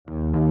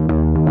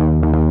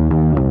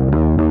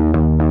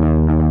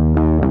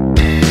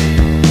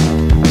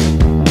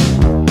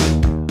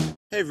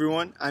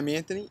everyone, I'm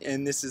Anthony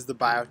and this is the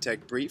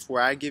Biotech Brief,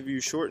 where I give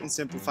you short and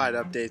simplified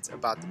updates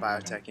about the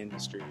biotech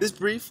industry. This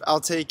brief,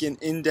 I'll take an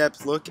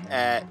in-depth look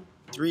at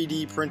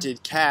 3D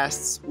printed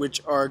casts,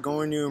 which are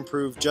going to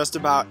improve just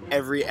about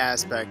every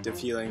aspect of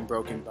healing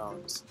broken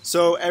bones.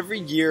 So every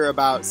year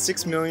about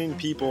 6 million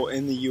people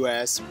in the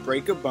US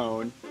break a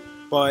bone,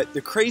 but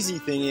the crazy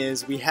thing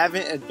is we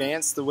haven't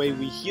advanced the way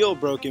we heal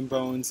broken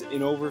bones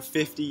in over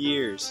 50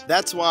 years.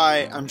 That's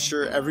why I'm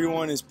sure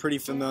everyone is pretty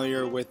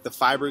familiar with the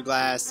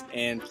fiberglass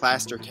and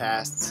plaster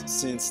casts,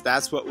 since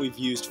that's what we've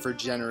used for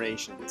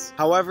generations.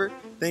 However,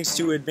 thanks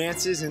to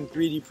advances in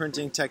 3D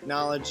printing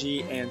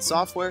technology and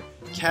software,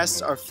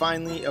 casts are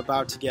finally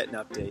about to get an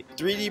update.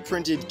 3D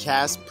printed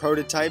cast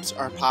prototypes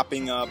are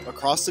popping up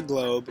across the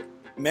globe,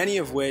 many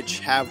of which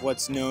have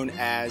what's known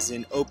as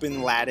an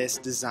open lattice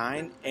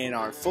design and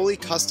are fully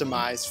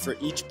customized for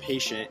each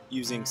patient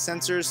using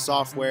sensors,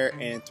 software,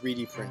 and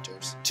 3D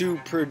printers. To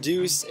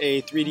produce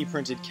a 3D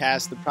printed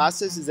cast, the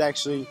process is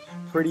actually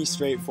pretty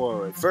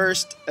straightforward.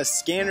 First, a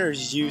scanner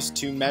is used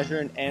to measure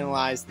and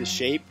analyze the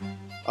shape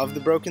of the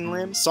broken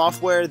limb.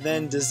 Software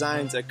then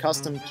designs a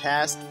custom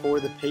cast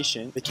for the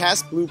patient. The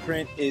cast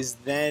blueprint is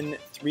then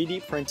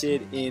 3D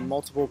printed in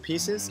multiple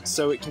pieces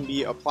so it can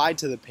be applied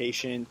to the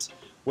patient,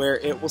 where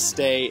it will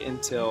stay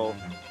until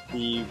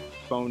the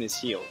bone is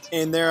healed.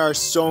 And there are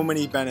so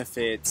many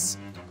benefits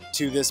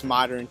to this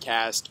modern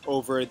cast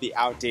over the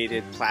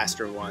outdated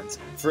plaster ones.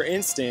 For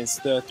instance,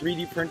 the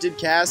 3D printed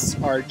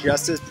casts are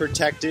just as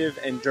protective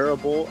and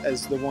durable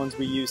as the ones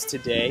we use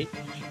today.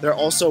 They're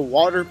also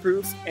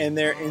waterproof, and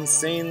they're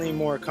insanely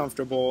more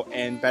comfortable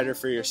and better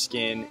for your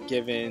skin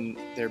given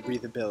their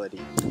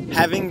breathability.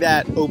 Having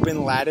that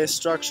open lattice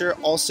structure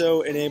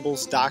also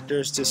enables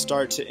doctors to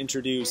start to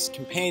introduce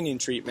companion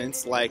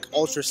treatments like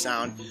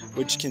ultrasound,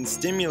 which can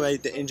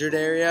stimulate the injured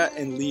area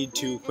and lead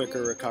to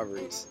quicker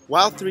recoveries.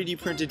 While 3D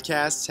printed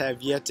casts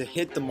have yet to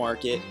hit the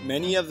market,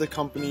 many of the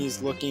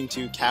companies looking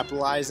to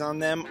capitalize on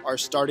them are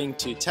starting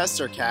to test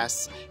their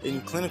casts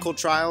in clinical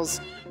trials,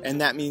 and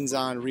that means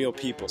on real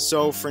people.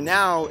 So for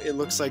now, it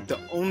looks like the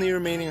only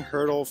remaining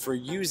hurdle for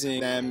using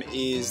them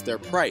is their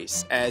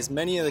price, as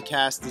many of the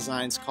cast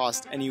designs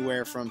cost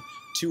anywhere from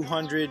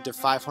 $200 to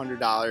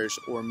 $500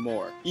 or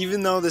more.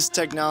 Even though this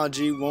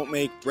technology won't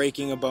make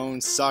breaking a bone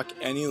suck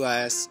any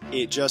less,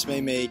 it just may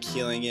make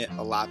healing it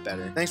a lot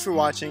better. Thanks for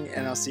watching,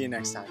 and I'll see you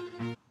next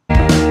time.